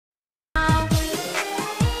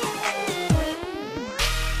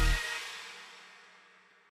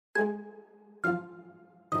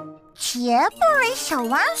节不理小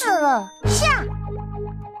丸子了，下。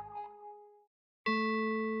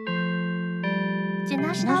剪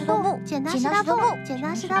刀石头布，剪刀石头布，剪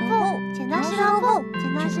刀石头布，剪刀石头布，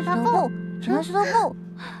剪刀石头布，剪刀石头布。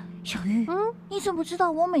小玉，你怎么知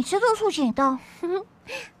道我每次都出剪刀？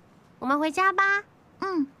我们回家吧。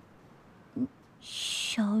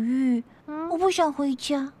小玉，我不想回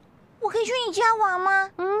家，我可以去你家玩吗？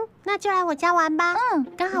那就来我家玩吧。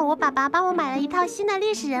刚好我爸爸帮我买了一套新的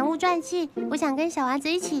历史人物传记，我想跟小丸子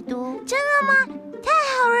一起读。真的吗？太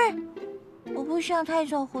好了！我不想太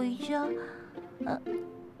早回家。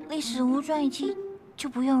历史人物传记就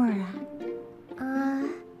不用了啦。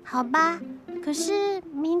好吧。可是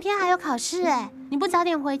明天还有考试哎，你不早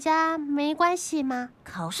点回家没关系吗？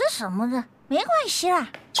考试什么的没关系啦。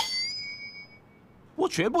我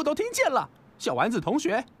全部都听见了，小丸子同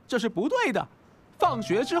学，这是不对的。放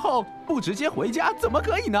学之后不直接回家怎么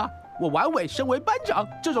可以呢？我丸尾身为班长，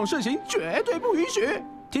这种事情绝对不允许。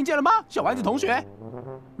听见了吗，小丸子同学？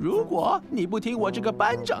如果你不听我这个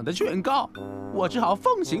班长的劝告，我只好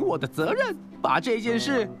奉行我的责任，把这件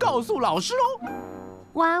事告诉老师喽。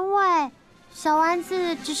丸尾，小丸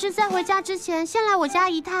子只是在回家之前先来我家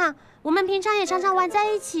一趟，我们平常也常常玩在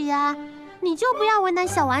一起呀，你就不要为难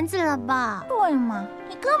小丸子了吧？对嘛，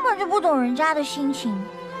你根本就不懂人家的心情。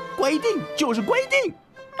规定就是规定，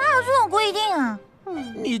哪有这种规定啊？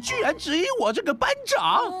你居然质疑我这个班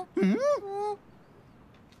长？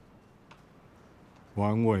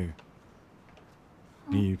丸尾，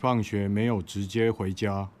你放学没有直接回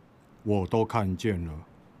家，我都看见了。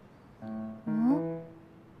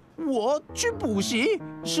我去补习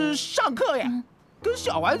是上课呀，跟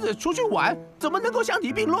小丸子出去玩，怎么能够相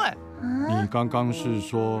提并论？你刚刚是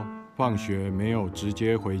说放学没有直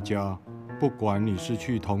接回家，不管你是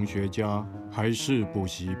去同学家还是补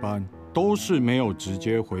习班，都是没有直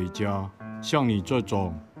接回家。像你这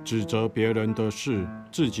种指责别人的事，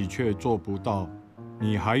自己却做不到，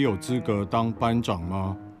你还有资格当班长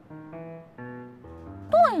吗？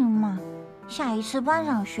对嘛，下一次班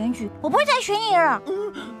长选举，我不会再选你了。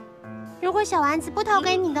如果小丸子不投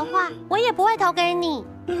给你的话，我也不会投给你。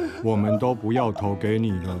我们都不要投给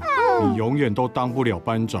你了，你永远都当不了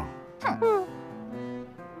班长。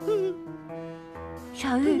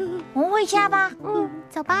小玉，我们回家吧。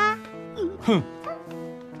走吧。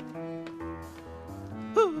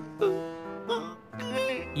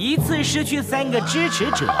一次失去3个支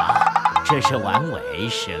持者，这是丸尾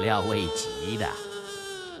始料未及的。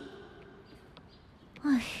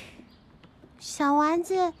小丸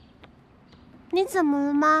子，你怎么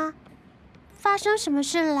了吗？发生什么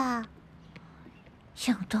事啦？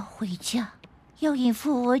想到回家要应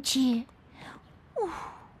付我姐，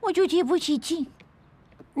我就提不起劲。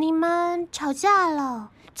你们吵架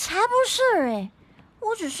了？才不是哎，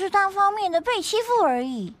我只是单方面的被欺负而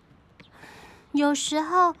已。有时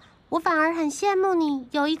候我反而很羡慕你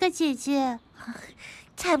有一个姐姐。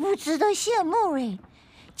才不值得羡慕哎！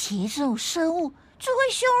姐这种生物只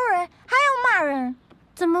会凶人，还要骂人。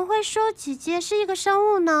怎么会说姐姐是一个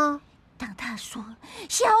生物呢？当她说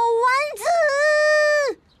小丸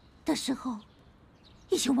子的时候，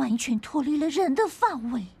已经完全脱离了人的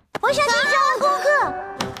范围。我想请教完功课。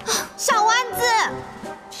小丸子，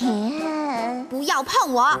天，不要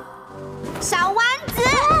碰我！小丸子，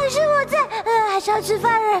是我在，还是要吃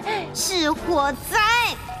饭了。是火灾。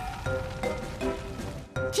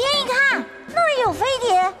天，你看那里有飞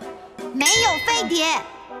碟。没有飞碟，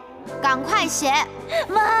赶快写。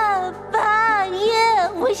妈，爸，耶！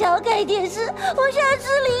我想要看电视，我想要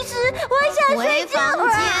吃零食，我想睡觉。回房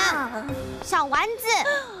间。小丸子，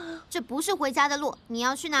这不是回家的路，你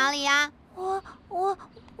要去哪里呀？我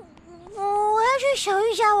要去小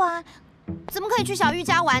玉家玩。怎么可以去小玉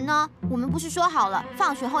家玩呢？我们不是说好了，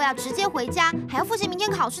放学后要直接回家，还要复习明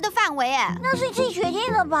天考试的范围哎。那是你自己决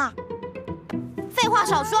定的吧？废话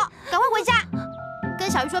少说，赶快回家，跟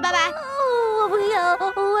小玉说拜拜。我不要，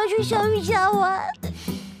我要去小玉家玩。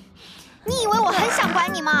你以为我很想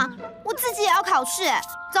管你吗？我自己也要考试。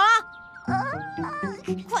走了，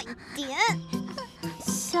快点。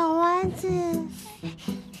小丸子，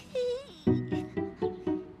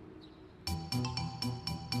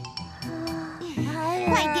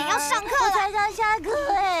快点，要上课了。我才刚下课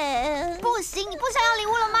哎。不行，你不想要礼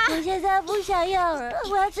物了吗？我现在不想要了，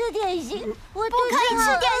我要吃点心。我不可以吃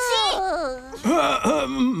点心。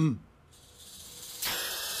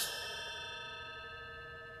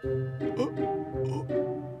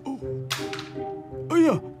哎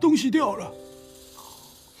呀，东西掉了！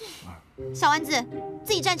小丸子，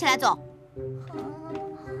自己站起来走。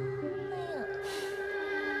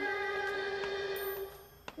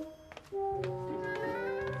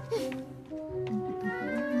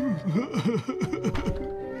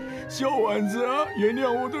小丸子啊，原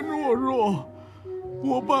谅我的懦弱，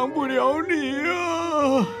我帮不了你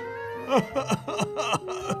啊。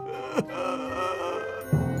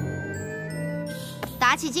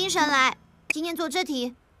打起精神来，今天做这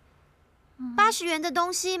题。80元的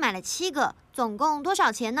东西买了7个，总共多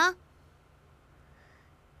少钱呢？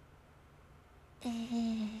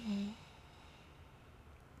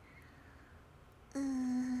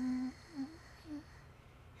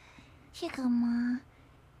这个吗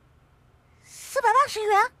？480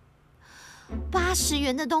元。80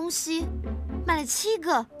元的东西买了7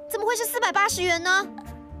个，怎么会是480元呢？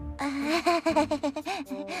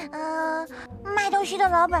卖东西的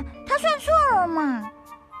老板他算错了嘛？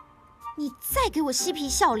你再给我嬉皮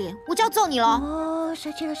笑脸，我就要揍你了！哦，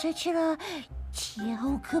生气了，生气了，气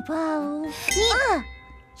好可怕哦！你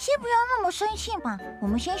先不要那么生气嘛，我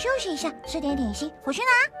们先休息一下，吃点点心，我去拿。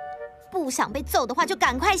不想被揍的话就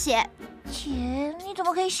赶快写。姐，你怎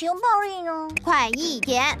么可以使用暴力呢？快一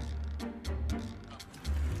点！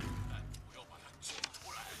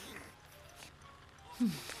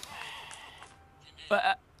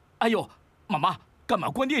哎呦，妈妈，干嘛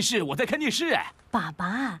关电视？我在看电视哎。爸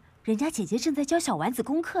爸，人家姐姐正在教小丸子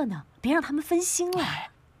功课呢，别让他们分心了。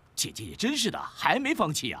姐姐也真是的，还没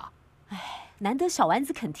放弃啊。难得小丸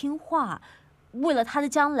子肯听话，为了他的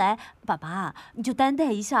将来，爸爸你就担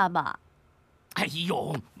待一下吧。哎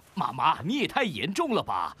呦，妈妈你也太严重了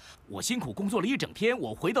吧！我辛苦工作了一整天，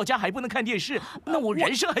我回到家还不能看电视，那我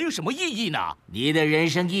人生还有什么意义呢？你的人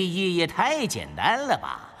生意义也太简单了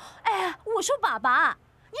吧！哎，我说爸爸，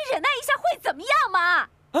你忍耐一下会怎么样嘛？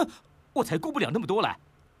我才顾不了那么多来，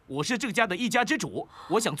我是这个家的一家之主，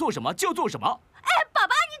我想做什么就做什么。哎，爸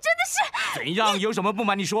爸，你真的是……怎样？有什么不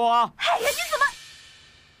满你说啊？哎呀，你怎么……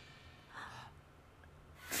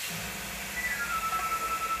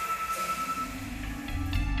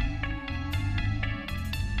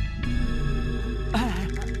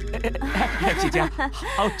姐姐，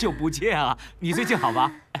好久不见啊！你最近好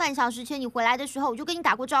吧？半小时前你回来的时候，我就跟你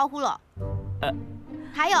打过招呼了。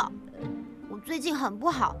还有，我最近很不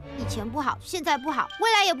好，以前不好，现在不好，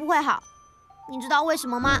未来也不会好。你知道为什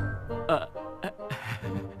么吗？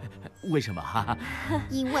为什么？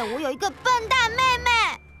因为我有一个笨蛋妹妹。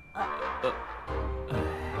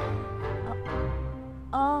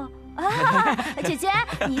姐姐，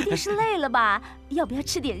你一定是累了吧？要不要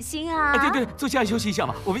吃点心啊？对，坐下休息一下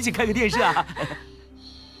嘛，我们一起看个电视啊。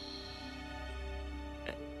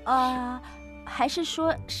还是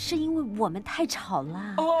说是因为我们太吵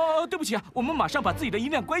了？哦，对不起啊，我们马上把自己的音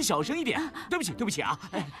量关小声一点。对不起啊。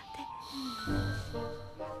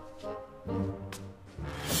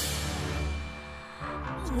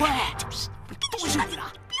喂，都是你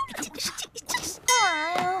了。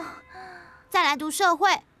哎呦，再来读社会，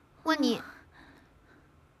问你，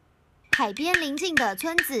海边邻近的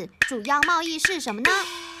村子主要贸易是什么呢？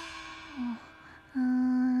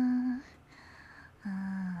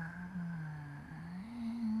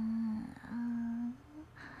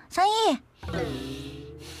商业？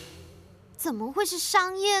怎么会是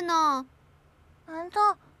商业呢？难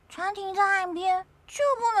道船停在岸边就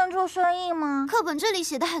不能做生意吗？课本这里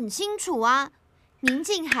写得很清楚啊，临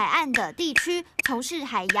近海岸的地区从事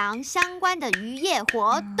海洋相关的渔业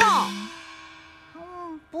活动。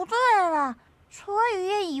不对了，除了渔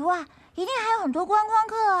业以外，一定还有很多观光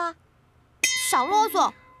客啊！少啰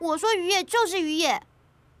嗦，我说渔业就是渔业。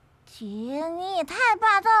姐，你也太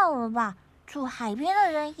霸道了吧！住海边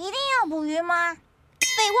的人一定要捕鱼吗？废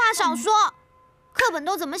话少说，课本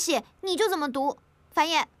都怎么写，你就怎么读。翻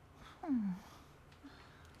页。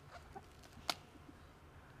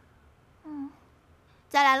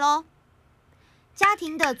再来咯。家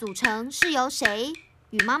庭的组成是由谁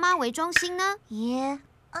与妈妈为中心呢？爷。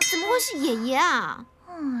怎么会是爷爷啊？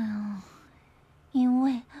因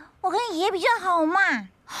为我跟爷爷比较好嘛。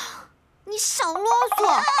你少啰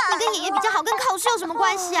嗦，你跟爷爷比较好，跟考试有什么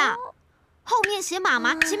关系啊？后面写妈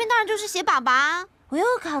妈，前面当然就是写爸爸。我有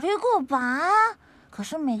考虑过爸，可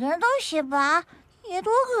是每个人都写爸，也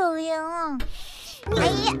多可怜啊！哎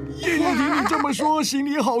呀，爷爷听你这么说，心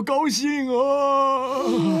里好高兴啊！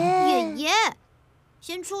爷爷，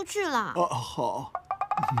先出去啦。好。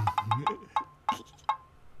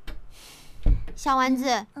小丸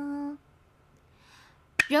子，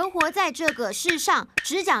人活在这个世上，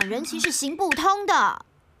只讲人情是行不通的，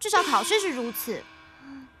至少考试是如此。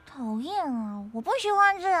讨厌啊！我不喜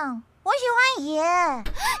欢这样，我喜欢爷。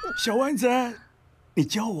小丸子，你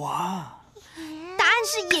叫我啊？答案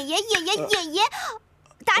是爷爷，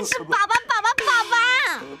答案是爸爸。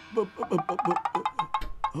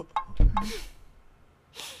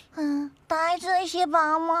答案只能写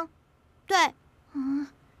爸吗？对。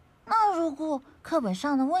那如果课本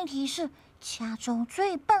上的问题是家中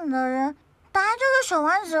最笨的人，答案就是小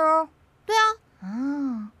丸子喽？对啊。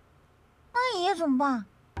那爷爷怎么办？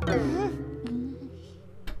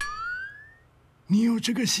你有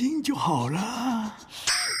这个心就好了。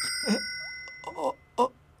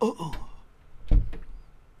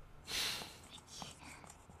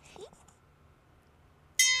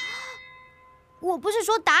我不是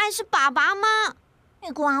说答案是爸爸吗？你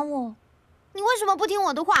管我？你为什么不听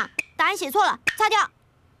我的话？答案写错了，擦掉。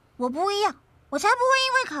我不要，我才不会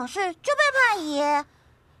因为考试就背叛爷。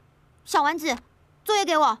小丸子，作业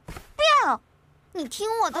给我。不要！你听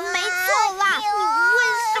我的，没错啦。你为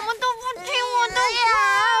什么都不听我的话？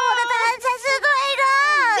我的答案才是对的。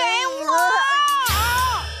给我。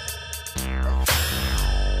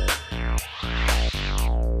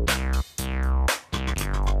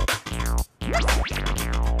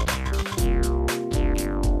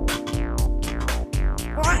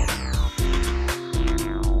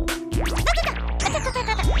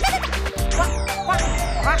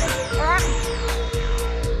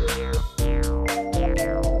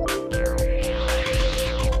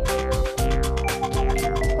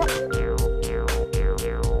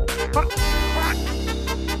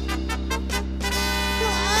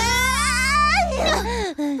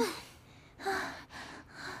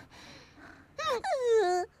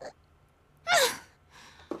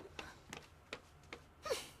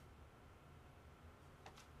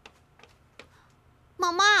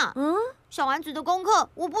妈妈，小丸子的功课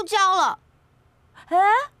我不交了。哎，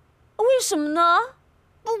为什么呢？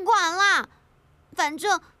不管啦，反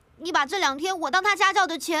正你把这2天我当他家教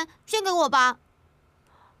的钱先给我吧。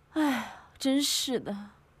哎，真是的，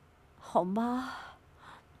好吧。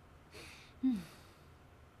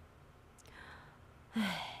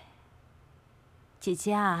哎，姐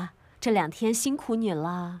姐啊，这2天辛苦你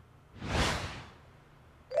了。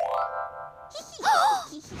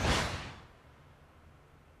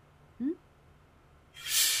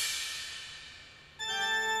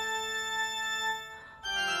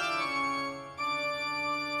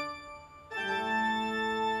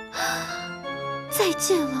再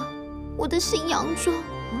见了，我的新洋装。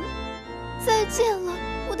再见了，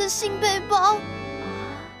我的新背包。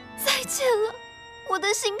再见了，我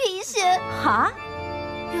的新皮鞋。哈？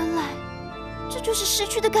原来这就是失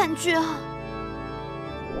去的感觉啊！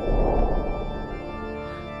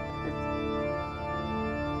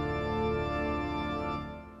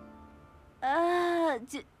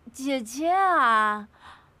姐姐啊！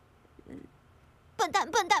笨蛋，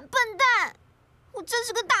笨蛋，笨蛋！我真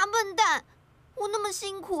是个大笨蛋！我那么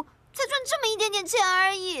辛苦，才赚这么一点点钱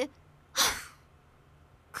而已。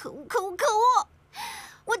可恶，可恶，可恶！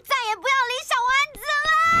我再也不要理小丸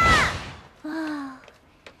子了！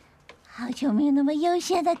好久没有那么悠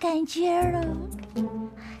闲的感觉了。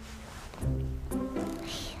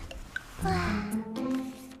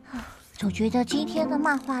总觉得今天的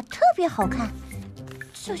漫画特别好看，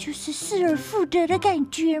这就是失而复得的感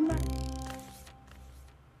觉吗？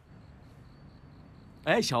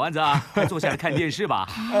哎，小丸子啊，快坐下来看电视吧。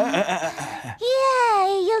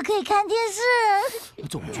耶，又可以看电视。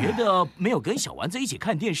总觉得没有跟小丸子一起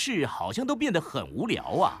看电视，好像都变得很无聊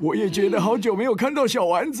啊。我也觉得好久没有看到小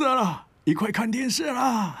丸子了，一块看电视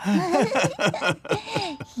啦。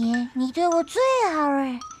爷，你对我最好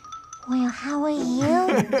了，我有捍卫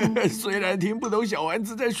爷。虽然听不懂小丸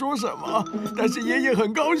子在说什么，但是爷爷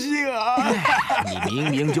很高兴啊。你明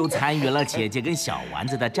明就参与了姐姐跟小丸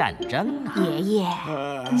子的战争啊！爷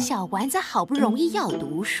爷，小丸子好不容易要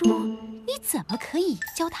读书，你怎么可以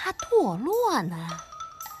教他堕落呢？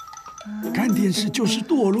看电视就是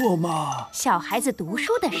堕落嘛。小孩子读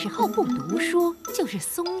书的时候不读书就是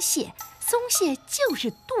松懈，松懈就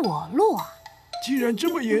是堕落。既然这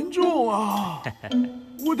么严重啊！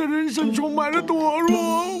我的人生充满了堕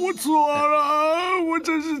落，我错了，我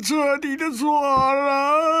真是彻底的错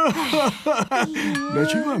了。来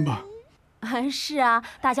吃饭吧。是啊，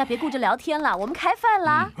大家别顾着聊天了，我们开饭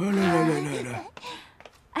啦。来。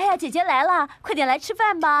哎呀，姐姐来了，快点来吃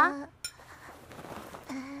饭吧。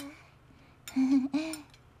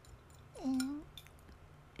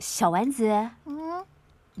小丸子，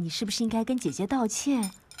你是不是应该跟姐姐道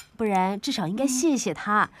歉？不然至少应该谢谢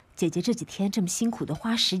她。姐姐这几天这么辛苦的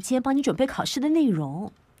花时间帮你准备考试的内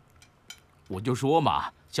容。我就说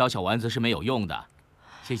嘛，教小丸子是没有用的。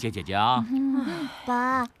谢谢姐姐啊。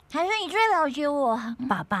爸，还是你最了解我。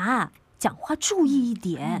爸爸，讲话注意一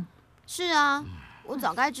点。是啊，我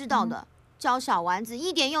早该知道的，教小丸子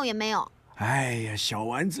一点用也没有。哎呀，小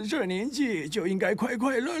丸子这年纪就应该快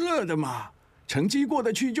快乐乐的嘛，成绩过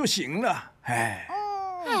得去就行了。哎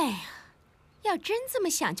呀，要真这么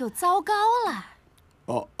想就糟糕了。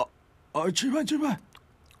吃饭吃饭。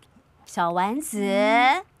小丸子，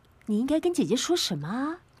你应该跟姐姐说什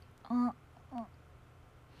么？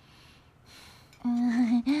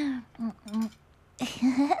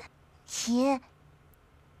姐，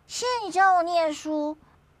谢谢你教我念书。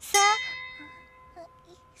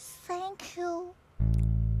Thank you。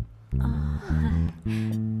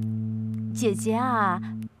姐姐啊，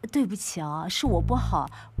对不起哦，是我不好，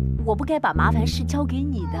我不该把麻烦事交给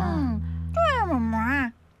你的。对，妈妈，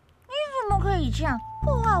你怎么可以这样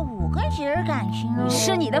破坏我跟姐儿感情呢？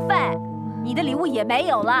吃你的饭，你的礼物也没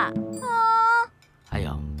有了。哎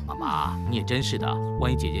呀，妈妈，你也真是的，万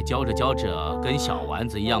一姐姐教着教着跟小丸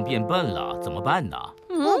子一样变笨了，怎么办呢？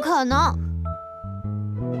不可能。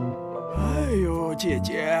哎呦，姐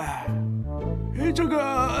姐，这个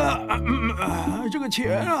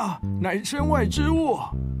钱啊，乃身外之物。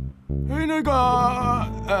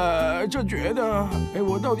这觉得，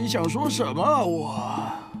我到底想说什么啊？我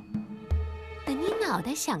等你脑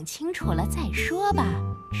袋想清楚了再说吧。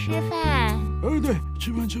吃饭。对，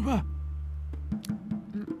吃饭吃饭。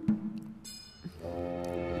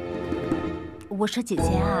我说姐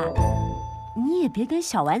姐啊，你也别跟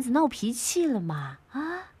小丸子闹脾气了嘛，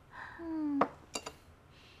啊？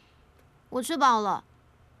我吃饱了。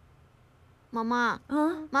妈妈，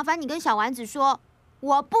麻烦你跟小丸子说，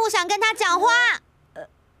我不想跟他讲话。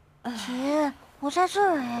姐，我在这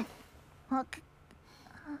儿哎。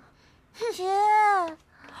姐，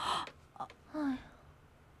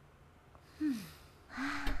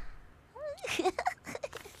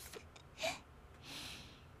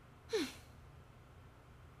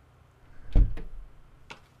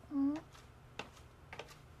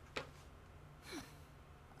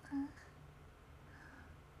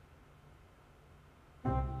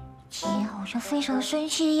姐好像非常生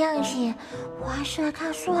气的样子，我还是来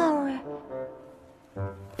看书好了。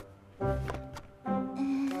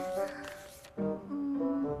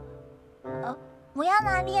我要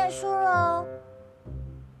拿念书了。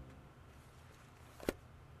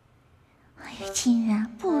哎呀，竟然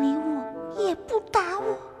不理我，也不打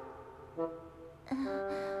我。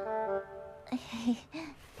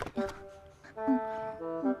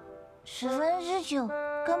10%9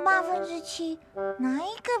跟7%7，哪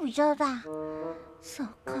一个比较大？糟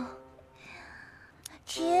糕！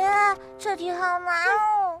姐，这题好难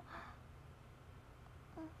哦。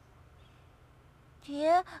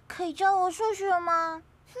姐，可以教我数学吗？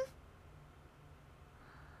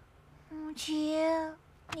姐，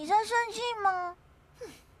你在生气吗？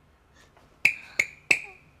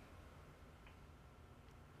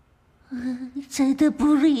真的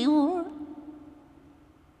不理我。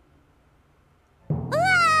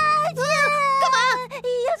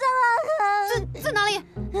在哪里？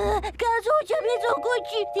刚从我脚边走过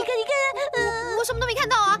去，你看，我什么都没看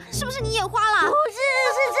到啊！是不是你眼花了？不是，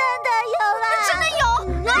是真的有啦！真的有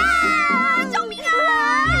啊！救命啊！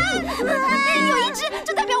有一只，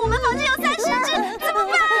这代表我们房间有30只，怎么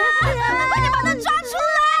办？快点把它抓出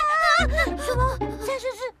来！什么30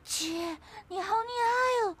只？姐，你好厉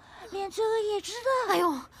害哦，连这个也知道。哎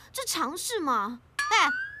呦，这常识嘛！哎，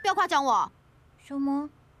不要夸奖我。什么？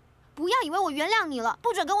不要以为我原谅你了，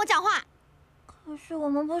不准跟我讲话。可是我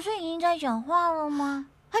们不是已经在讲话了吗？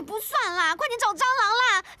还不算啦，快点找蟑螂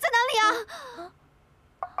啦！在哪里啊？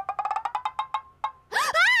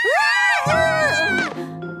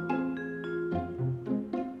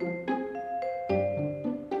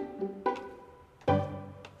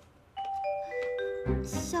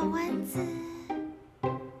小丸子，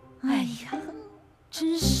哎呀，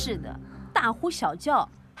真是的，大呼小叫，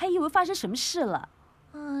还以为发生什么事了。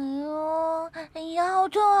哎呀，好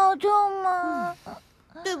痛好痛嘛！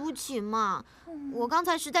对不起嘛，我刚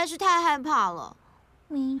才实在是太害怕了。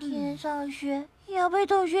明天上学要被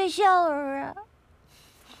同学笑了啊！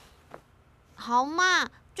好嘛，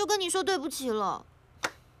就跟你说对不起了。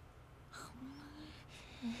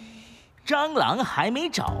蟑螂还没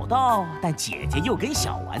找到，但姐姐又跟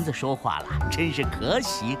小丸子说话了，真是可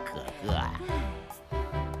喜可贺啊！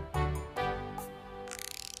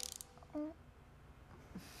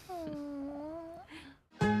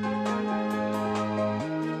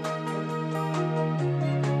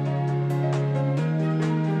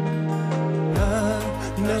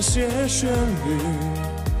那些旋律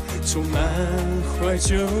充满怀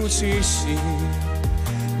旧气息，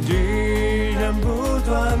依然不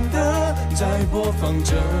断地在播放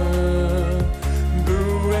着，不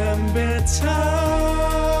然别逃。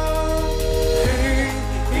嘿，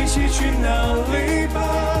一起去哪里吧？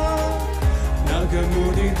那个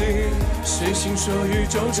目的地，随心所欲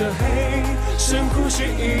走着，嘿，深呼吸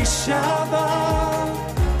一下吧，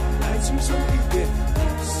来轻松一点，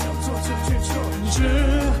小做这句错。只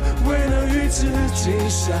为了与自己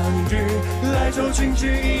相遇，来走进记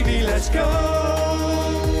忆里 Let's go。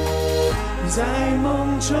 在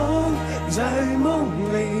梦中，在梦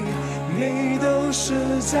里，你都是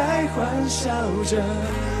在欢笑着，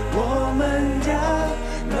我们呀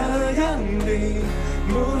那样的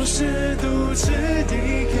不是独自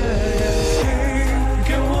一个人。嘿，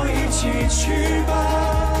跟我一起去吧，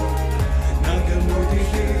那个目的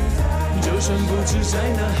地就算不知在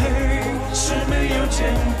哪，嘿，是没有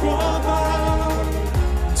见过吧。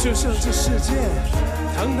就像这世界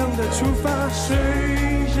堂堂的出发，虽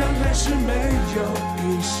然还是没有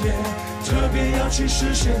一些特别要去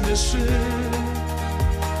实现的事，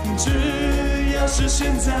只要是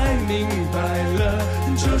现在明白了，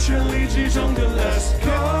就全力集中的 Let's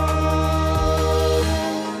go。